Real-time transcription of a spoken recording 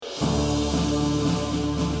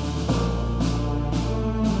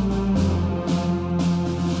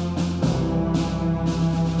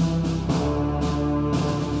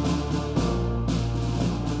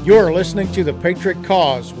You're listening to The Patriot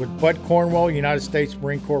Cause with Bud Cornwell, United States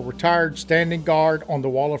Marine Corps retired, standing guard on the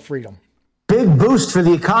Wall of Freedom. Big boost for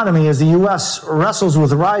the economy as the U.S. wrestles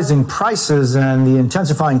with rising prices and the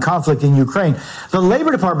intensifying conflict in Ukraine. The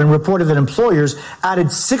Labor Department reported that employers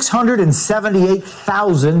added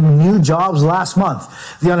 678,000 new jobs last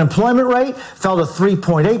month. The unemployment rate fell to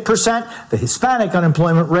 3.8%. The Hispanic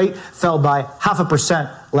unemployment rate fell by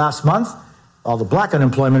 0.5% last month, while the black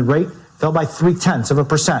unemployment rate fell by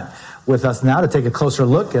 0.3%. With us now to take a closer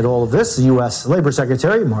look at all of this, the U.S. Labor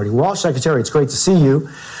Secretary, Marty Walsh. Secretary, it's great to see you.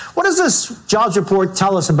 What does this jobs report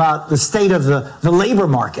tell us about the state of the labor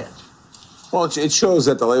market? Well, it shows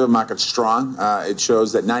that the labor market's strong. It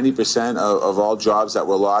shows that 90% of all jobs that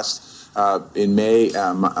were lost in May,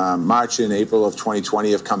 March, and April of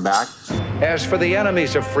 2020 have come back. As for the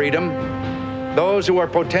enemies of freedom, those who are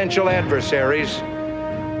potential adversaries,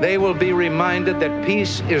 they will be reminded that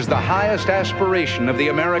peace is the highest aspiration of the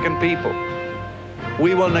American people.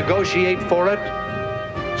 We will negotiate for it,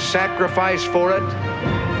 sacrifice for it.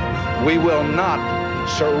 We will not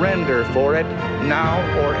surrender for it now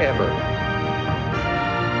or ever.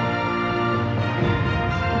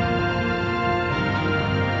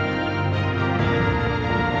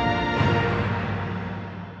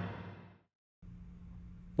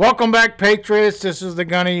 Welcome back, Patriots. This is the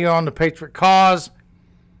Gunny on the Patriot Cause.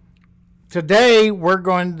 Today, we're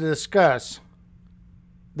going to discuss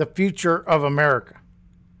the future of America.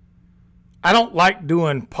 I don't like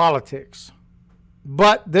doing politics,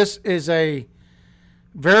 but this is a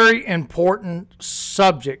very important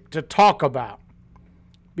subject to talk about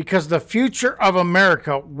because the future of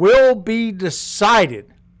America will be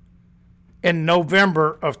decided in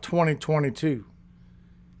November of 2022.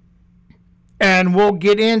 And we'll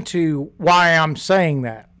get into why I'm saying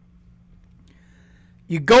that.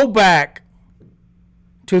 You go back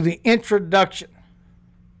to the introduction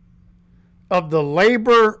of the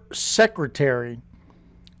Labor Secretary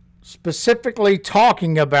specifically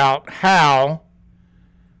talking about how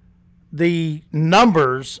the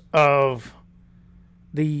numbers of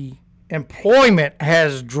the employment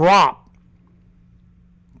has dropped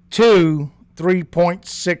to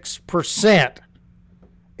 3.6%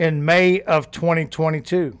 in May of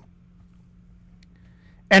 2022.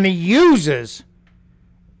 And he uses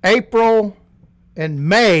April and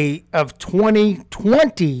May of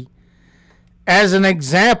 2020 as an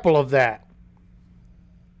example of that.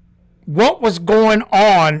 What was going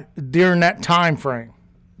on during that time frame?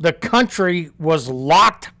 The country was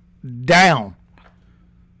locked down.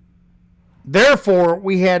 Therefore,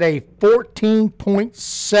 we had a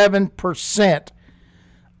 14.7%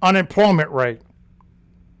 unemployment rate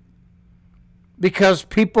because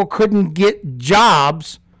people couldn't get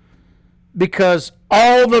jobs because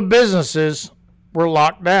all the businesses were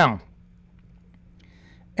locked down.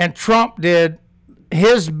 And Trump did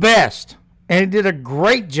his best, and he did a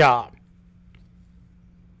great job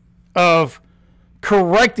of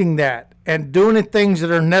correcting that and doing the things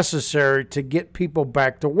that are necessary to get people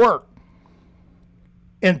back to work.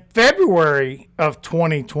 In February of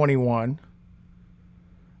 2021,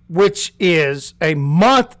 which is a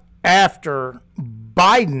month after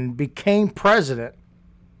Biden became president,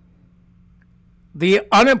 the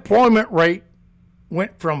unemployment rate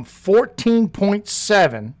went from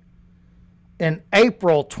 14.7 in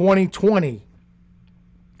April 2020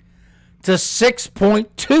 to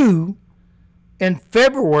 6.2 in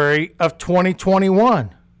February of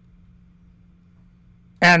 2021.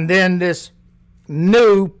 And then this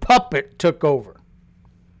new puppet took over.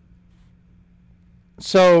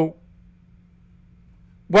 So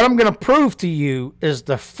what I'm going to prove to you is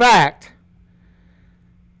the fact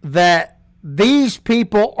that these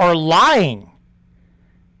people are lying.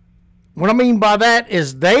 What I mean by that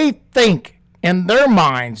is they think in their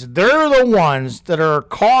minds they're the ones that are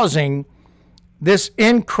causing this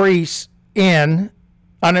increase in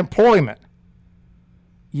unemployment.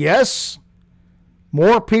 Yes,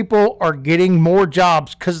 more people are getting more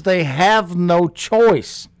jobs because they have no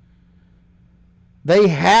choice. They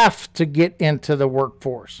have to get into the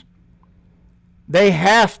workforce. They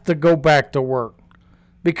have to go back to work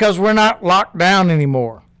because we're not locked down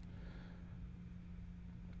anymore.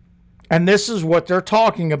 And this is what they're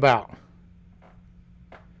talking about.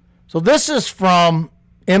 So this is from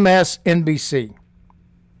MSNBC.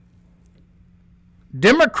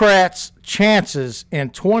 Democrats' chances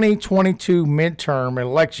in 2022 midterm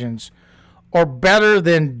elections are better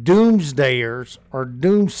than doomsdayers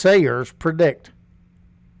predict.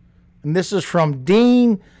 And this is from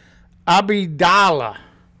Dean Abidallah,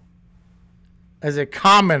 as a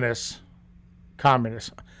columnist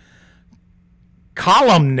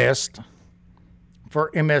for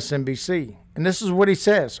MSNBC. And this is what he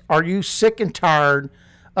says. Are you sick and tired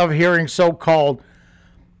of hearing so-called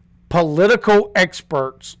political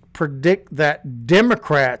experts predict that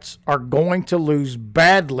Democrats are going to lose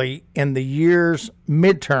badly in the year's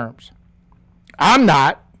midterms? I'm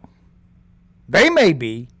not. They may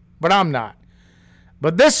be, but I'm not.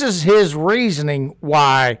 But this is his reasoning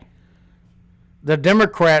why the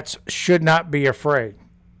Democrats should not be afraid.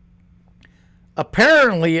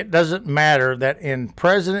 Apparently, it doesn't matter that in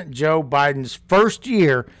President Joe Biden's first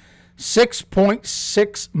year,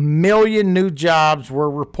 6.6 million new jobs were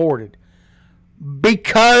reported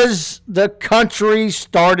because the country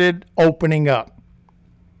started opening up.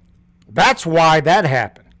 That's why that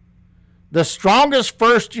happened. The strongest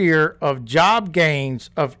first year of job gains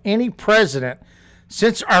of any president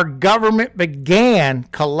since our government began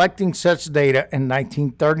collecting such data in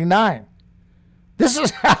 1939. This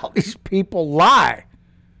is how these people lie.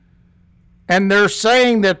 And they're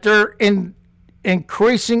saying that they're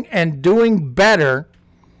increasing and doing better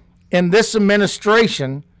in this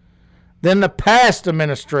administration than the past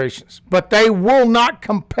administrations. But they will not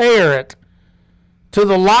compare it to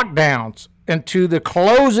the lockdowns and to the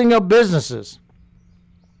closing of businesses.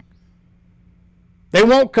 They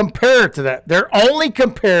won't compare it to that. They're only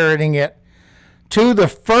comparing it to the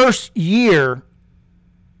first year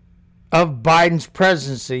of Biden's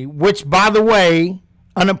presidency, which, by the way,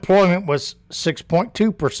 unemployment was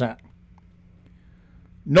 6.2%.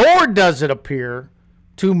 Nor does it appear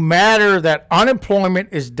to matter that unemployment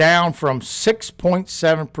is down from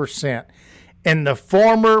 6.7% in the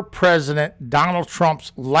former President Donald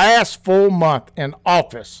Trump's last full month in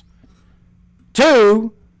office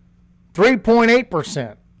to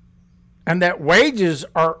 3.8%, and that wages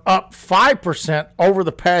are up 5% over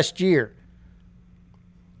the past year.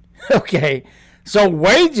 Okay, so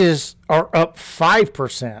wages are up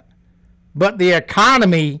 5%, but the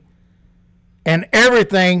economy and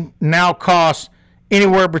everything now costs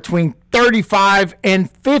anywhere between 35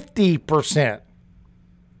 and 50%.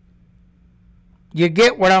 You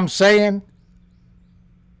get what I'm saying?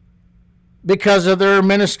 Because of their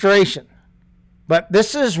administration. But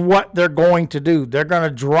this is what they're going to do. They're going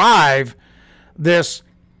to drive this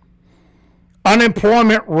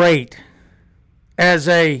unemployment rate as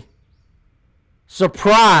a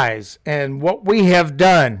surprise and what we have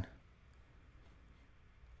done.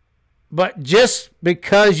 But just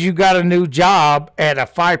because you got a new job at a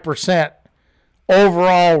 5%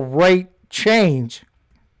 overall rate change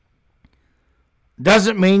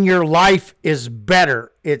doesn't mean your life is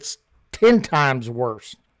better. It's 10 times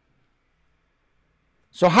worse.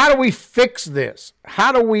 So how do we fix this?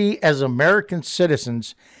 How do we, as American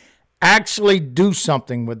citizens, actually do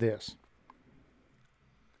something with this?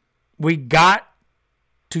 We got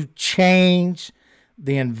to change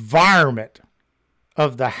the environment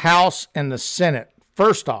of the House and the Senate,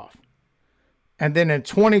 first off. And then in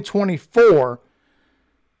 2024,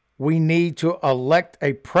 we need to elect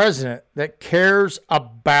a president that cares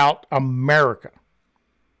about America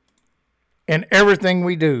and everything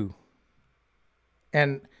we do,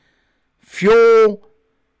 and fuel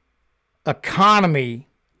economy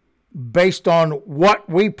based on what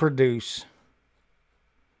we produce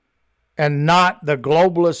and not the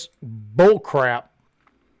globalist bullcrap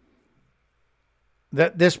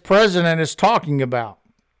that this president is talking about.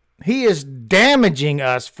 He is damaging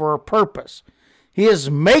us for a purpose. He is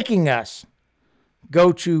making us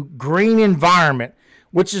go to green environment,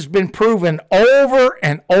 which has been proven over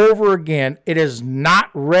and over again. It is not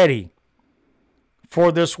ready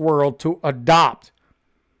for this world to adopt,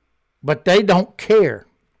 but they don't care.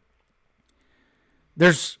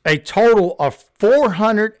 There's a total of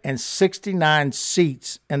 469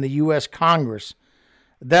 seats in the U.S. Congress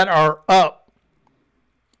that are up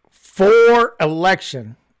for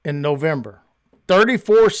election in November.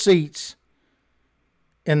 34 seats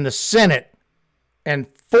in the Senate and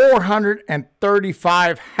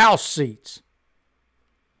 435 House seats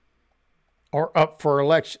are up for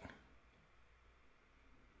election.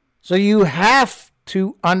 So you have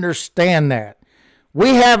to understand that. We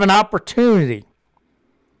have an opportunity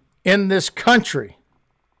in this country,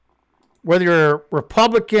 whether you're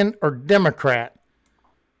Republican or Democrat,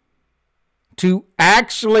 to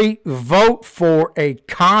actually vote for a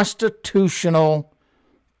constitutional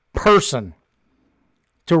person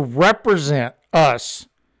to represent us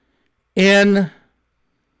in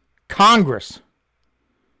Congress,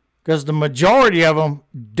 because the majority of them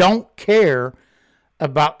don't care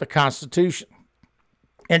about the Constitution.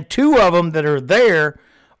 And two of them that are there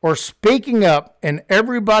are speaking up, and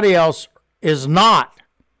everybody else is not.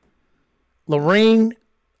 Lorraine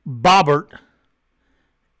Boebert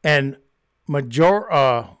and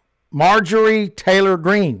Marjorie Taylor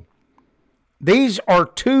Greene. These are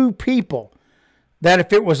two people that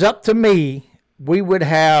if it was up to me, we would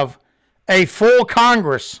have a full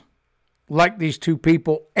Congress like these two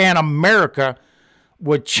people, and America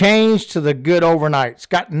would change to the good overnight. It's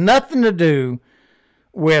got nothing to do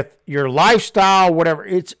with your lifestyle, whatever.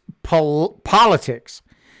 It's politics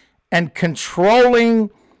and controlling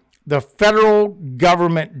the federal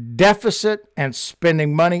government deficit and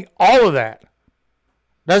spending money, all of that.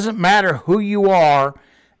 Doesn't matter who you are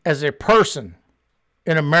as a person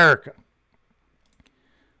in America.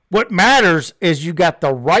 What matters is you got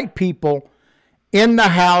the right people in the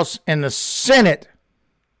House and the Senate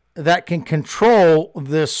that can control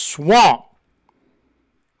this swamp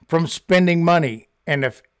from spending money. And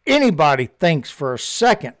if anybody thinks for a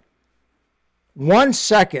second, 1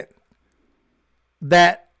 second,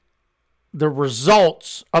 that the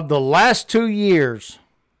results of the last 2 years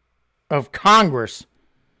of Congress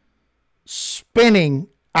spending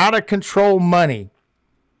out of control money,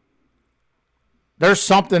 there's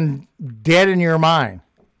something dead in your mind.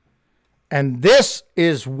 And this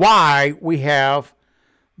is why we have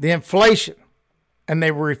the inflation. And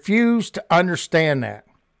they refuse to understand that.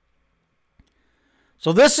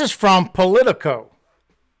 So this is from Politico,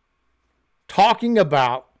 talking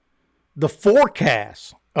about the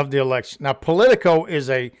forecast of the election. Now, Politico is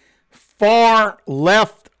a far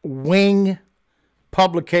left-wing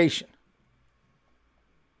publication.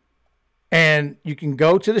 And you can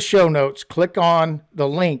go to the show notes, click on the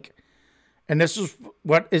link, and this is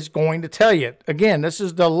what it's going to tell you. Again, this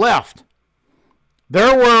is the left.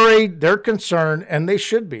 They're worried, they're concerned, and they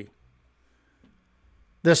should be.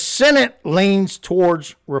 The Senate leans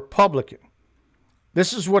towards Republican.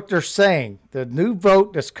 This is what they're saying. The new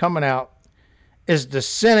vote that's coming out is the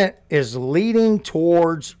Senate is leaning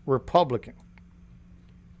towards Republican.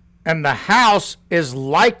 And the House is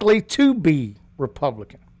likely to be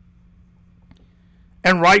Republican.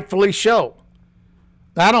 And rightfully so.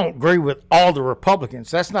 I don't agree with all the Republicans.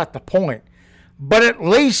 That's not the point. But at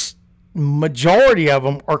least majority of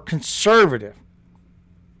them are conservative.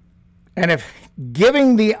 And if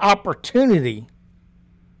giving the opportunity,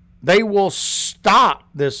 they will stop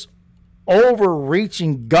this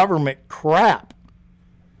overreaching government crap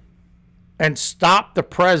and stop the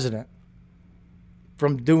president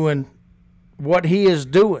from doing what he is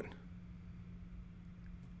doing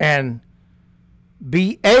and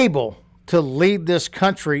be able to lead this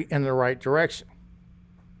country in the right direction.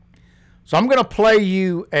 So I'm going to play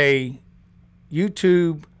you a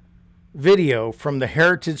YouTube video from the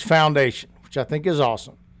Heritage Foundation, which I think is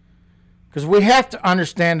awesome. Because we have to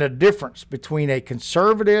understand the difference between a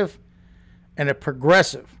conservative and a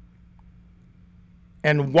progressive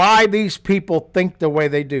and why these people think the way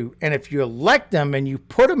they do. And if you elect them and you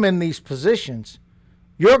put them in these positions,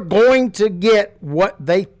 you're going to get what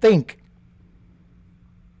they think.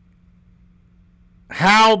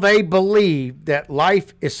 How they believe that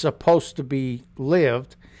life is supposed to be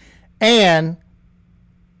lived, and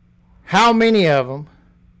how many of them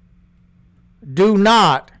do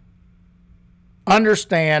not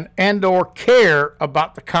understand and or care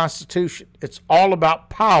about the Constitution. It's all about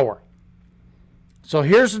power. So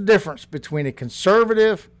here's the difference between a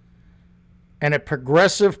conservative and a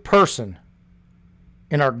progressive person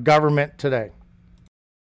in our government today.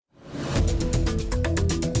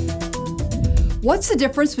 What's the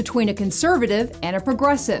difference between a conservative and a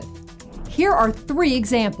progressive? Here are 3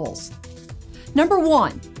 examples. Number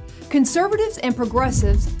 1, conservatives and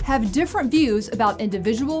progressives have different views about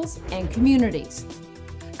individuals and communities.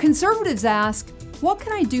 Conservatives ask, what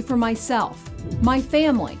can I do for myself, my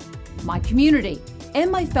family, my community,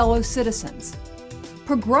 and my fellow citizens?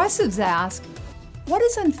 Progressives ask, what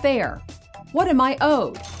is unfair? What am I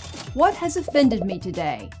owed? What has offended me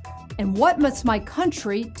today? And what must my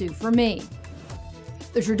country do for me?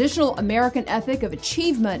 The traditional American ethic of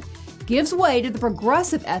achievement gives way to the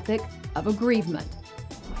progressive ethic of aggrievement.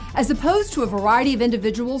 As opposed to a variety of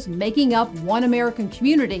individuals making up one American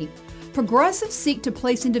community, progressives seek to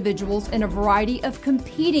place individuals in a variety of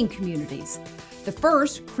competing communities. The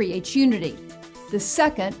first creates unity. The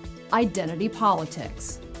second, identity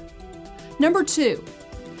politics. Number 2,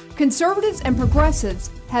 conservatives and progressives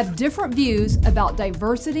have different views about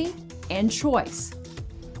diversity and choice.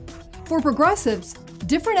 For progressives,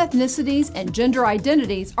 different ethnicities and gender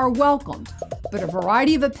identities are welcomed, but a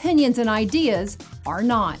variety of opinions and ideas are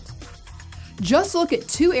not. Just look at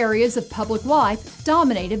 2 areas of public life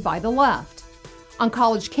dominated by the left. On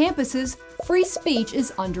college campuses, free speech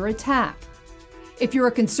is under attack. If you're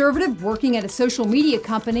a conservative working at a social media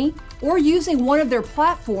company or using one of their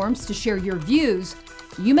platforms to share your views,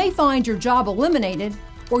 you may find your job eliminated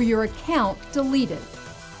or your account deleted.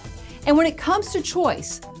 And when it comes to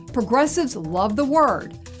choice, progressives love the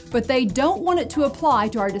word, but they don't want it to apply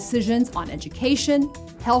to our decisions on education,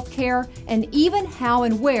 healthcare, and even how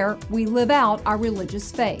and where we live out our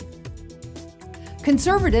religious faith.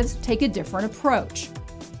 Conservatives take a different approach.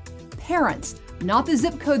 Parents, not the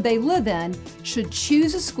zip code they live in, should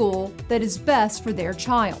choose a school that is best for their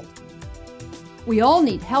child. We all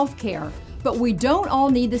need healthcare, but we don't all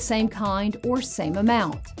need the same kind or same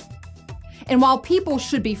amount. And while people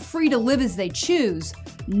should be free to live as they choose,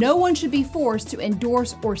 no one should be forced to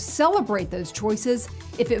endorse or celebrate those choices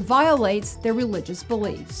if it violates their religious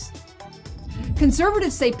beliefs.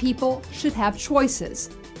 Conservatives say people should have choices.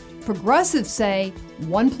 Progressives say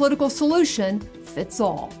one political solution fits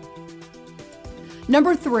all.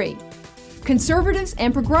 Number 3, conservatives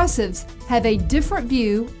and progressives have a different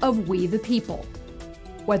view of we the people.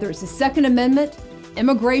 Whether it's the Second Amendment,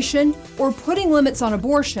 immigration, or putting limits on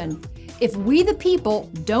abortion, if we the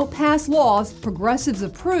people don't pass laws progressives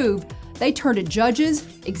approve, they turn to judges,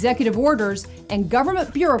 executive orders, and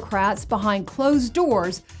government bureaucrats behind closed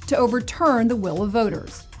doors to overturn the will of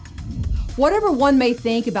voters. Whatever one may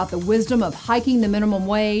think about the wisdom of hiking the minimum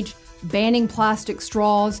wage, banning plastic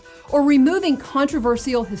straws, or removing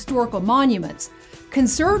controversial historical monuments,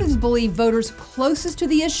 conservatives believe voters closest to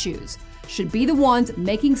the issues should be the ones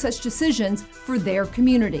making such decisions for their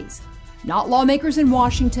communities, not lawmakers in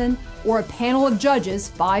Washington or a panel of judges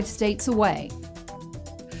 5 states away.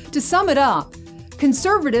 To sum it up,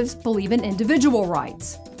 conservatives believe in individual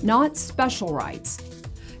rights, not special rights.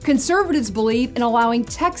 Conservatives believe in allowing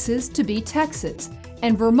Texas to be Texas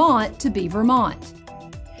and Vermont to be Vermont.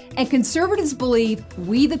 And conservatives believe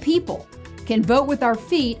we the people can vote with our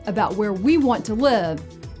feet about where we want to live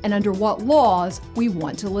and under what laws we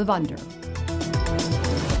want to live under.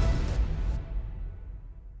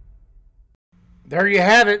 There you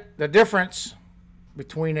have it, the difference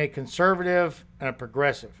between a conservative and a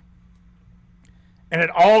progressive. And it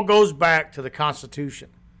all goes back to the Constitution.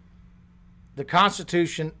 The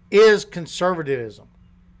Constitution is conservatism.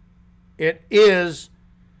 It is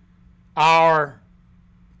our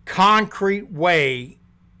concrete way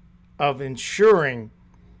of ensuring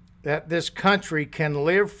that this country can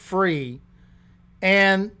live free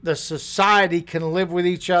and the society can live with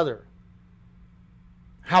each other.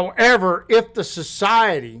 However, if the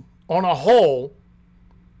society on a whole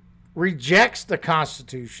rejects the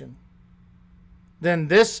Constitution, then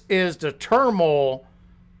this is the turmoil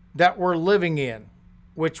that we're living in,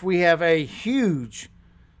 which we have a huge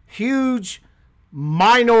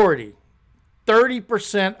minority.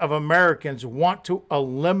 30% of Americans want to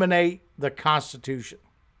eliminate the Constitution.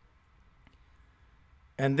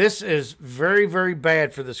 And this is very, very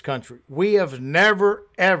bad for this country. We have never,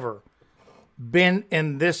 ever been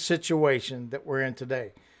in this situation that we're in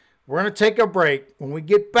today. We're going to take a break. When we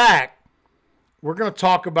get back, we're going to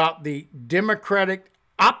talk about the Democratic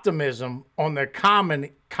optimism on the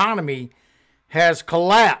economy has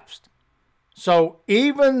collapsed. So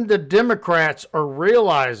even the Democrats are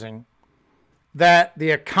realizing that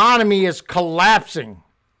the economy is collapsing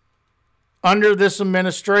under this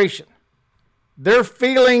administration. They're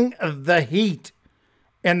feeling the heat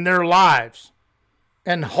in their lives.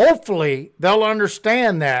 And hopefully they'll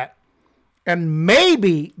understand that. And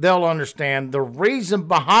maybe they'll understand the reason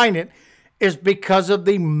behind it is because of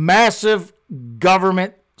the massive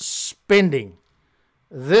government spending.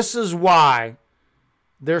 This is why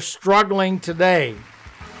they're struggling today,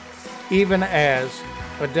 even as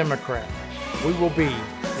a Democrat. We will be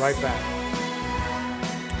right back.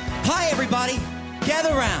 Hi, everybody. Gather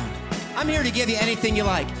around. I'm here to give you anything you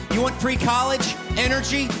like. You want free college,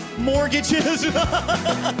 energy, mortgages,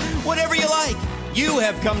 whatever you like. You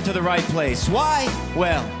have come to the right place. Why?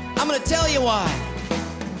 Well, I'm going to tell you why.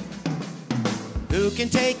 Who can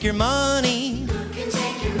take your money? Who can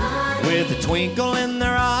take your money? With a twinkle in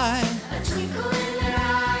their eye. A twinkle in their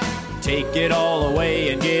eye. Take it all away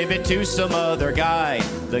and give it to some other guy.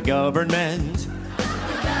 The government. The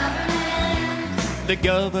government. The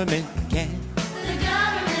government can. The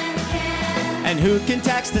government can. And who can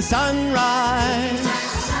tax the sunrise?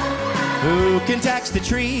 Who can tax the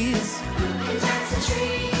trees? Who can tax the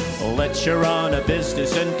trees? Let you run a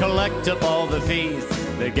business and collect up all the fees.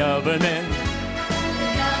 The government.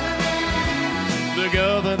 The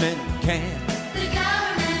government can. The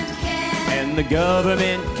government can. And the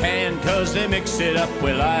government can, 'cause they mix it up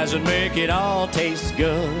with lies and make it all taste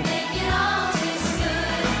good. Make it all taste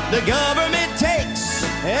good. The government takes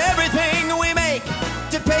everything we make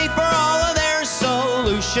to pay for all of their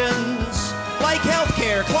solutions, like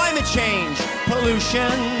healthcare, climate change,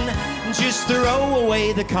 pollution, just throw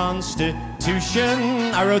away the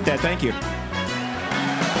Constitution. I wrote that, thank you.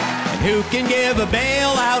 And who can give a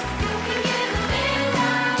bailout?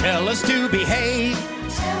 Tell us to behave.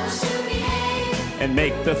 And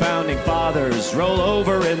make the founding fathers roll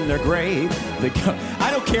over in their grave.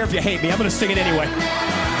 I don't care if you hate me, I'm gonna sing it anyway.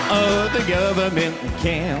 Oh, the government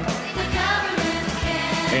can.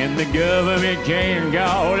 And the government can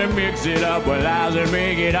go and mix it up with lies and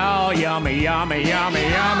make it all yummy, yummy, yummy,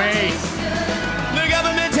 yummy. The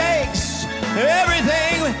government takes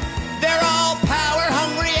everything. They're all power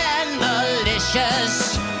hungry and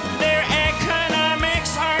malicious. Their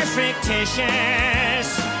economics are fictitious.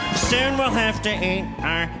 Soon we'll have to eat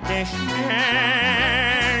our dishes.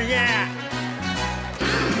 Yeah.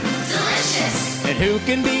 Delicious. And who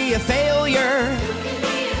can be a failure?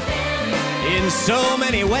 In so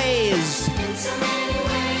many ways.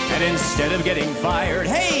 And instead of getting fired,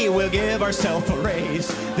 hey, we'll give ourselves a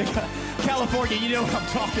raise. California, you know what I'm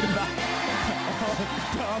talking about.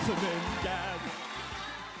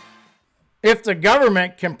 If the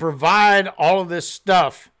government can provide all of this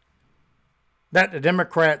stuff that the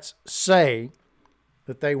Democrats say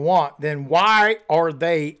that they want, then why are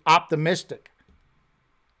they optimistic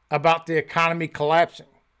about the economy collapsing?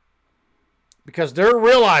 Because they're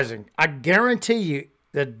realizing, I guarantee you,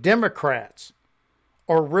 the Democrats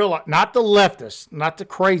are not the leftists, not the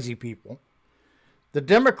crazy people. The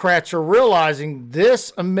Democrats are realizing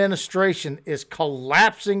this administration is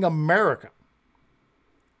collapsing America.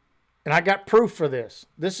 And I got proof for this.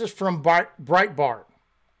 This is from Breitbart.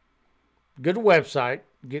 Good website,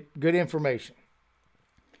 get good information.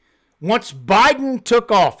 Once Biden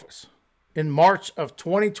took office in March of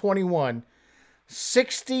 2021,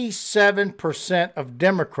 67% of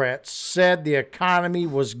Democrats said the economy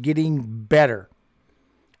was getting better,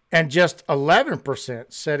 and just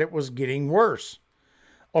 11% said it was getting worse,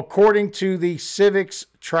 according to the Civiqs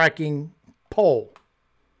Tracking poll.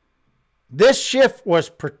 This shift was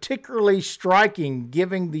particularly striking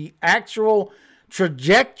given the actual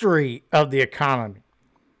trajectory of the economy.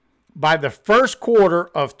 By the first quarter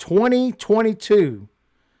of 2022,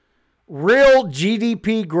 real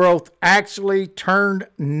GDP growth actually turned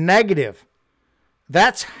negative.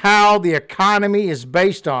 That's how the economy is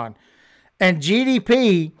based on. And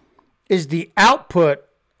GDP is the output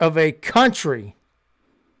of a country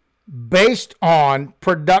based on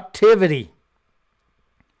productivity.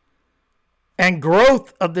 And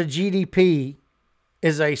growth of the GDP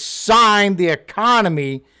is a sign the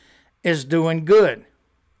economy is doing good.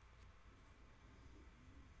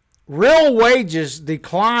 Real wages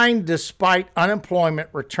declined despite unemployment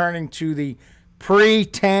returning to the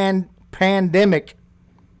pre-pandemic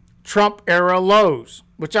Trump-era lows,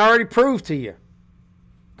 which I already proved to you.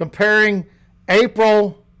 Comparing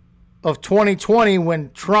April of 2020, when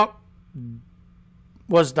Trump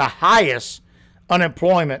was the highest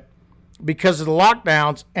unemployment because of the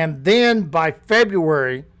lockdowns, and then by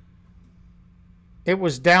February, it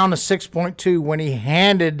was down to 6.2 when he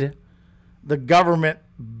handed the government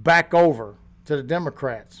back over to the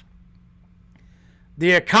Democrats.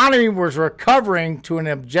 The economy was recovering to an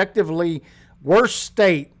objectively worse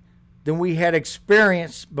state than we had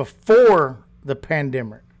experienced before the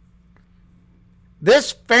pandemic.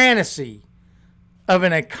 This fantasy of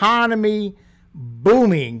an economy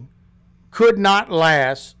booming could not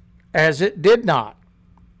last, as it did not.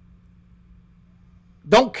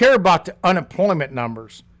 Don't care about the unemployment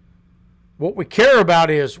numbers. What we care about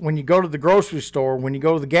is when you go to the grocery store, when you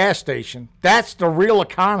go to the gas station, that's the real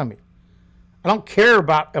economy. I don't care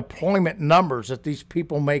about employment numbers that these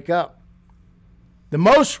people make up. The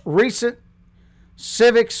most recent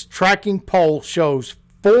Civiqs Tracking poll shows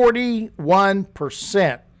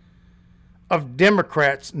 41% of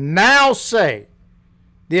Democrats now say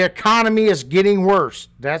the economy is getting worse.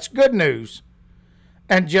 That's good news.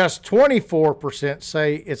 And just 24%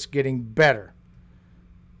 say it's getting better.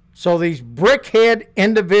 So these brickhead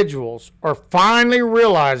individuals are finally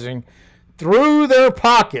realizing through their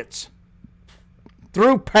pockets,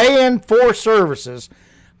 through paying for services,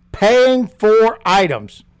 paying for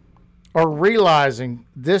items, are realizing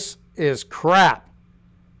this is crap.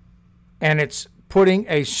 And it's putting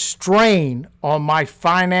a strain on my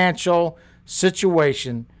financial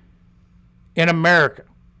situation in America.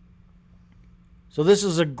 So this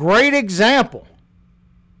is a great example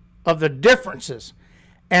of the differences.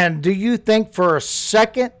 And do you think for a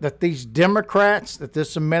second that these Democrats, that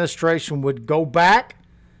this administration would go back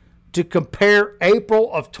to compare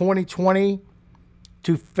April of 2020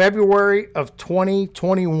 to February of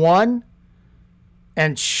 2021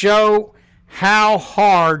 and show how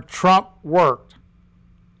hard Trump worked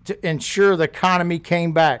to ensure the economy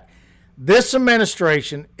came back? This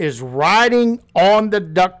administration is riding on the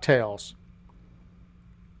ducktails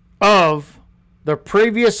of the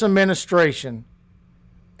previous administration,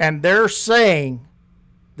 and they're saying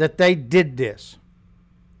that they did this.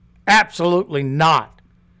 Absolutely not.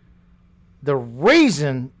 The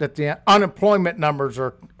reason that the unemployment numbers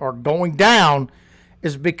are going down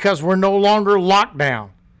is because we're no longer locked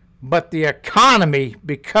down. But the economy,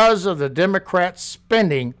 because of the Democrats'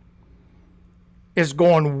 spending, is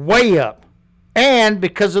going way up. And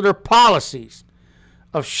because of their policies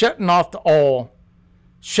of shutting off the oil,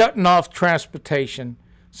 shutting off transportation,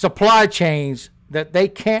 supply chains that they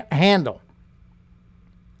can't handle.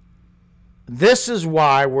 This is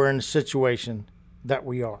why we're in the situation that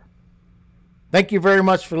we are. Thank you very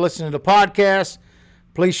much for listening to the podcast.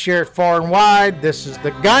 Please share it far and wide. This is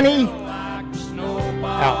the Gunny.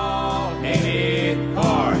 Out.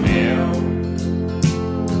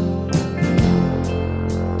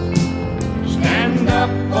 Stand up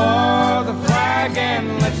for the flag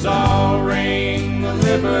and let's all ring the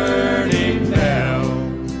Liberty Bell.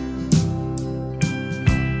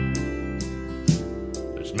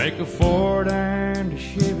 Let's make a Ford and a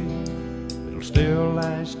Chevy. It'll still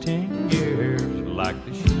last 10 years like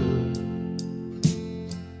they should.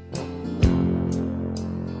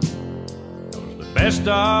 The best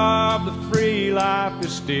of the free life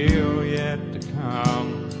is still yet to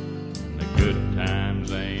come. The good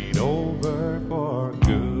times ain't over for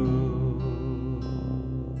good.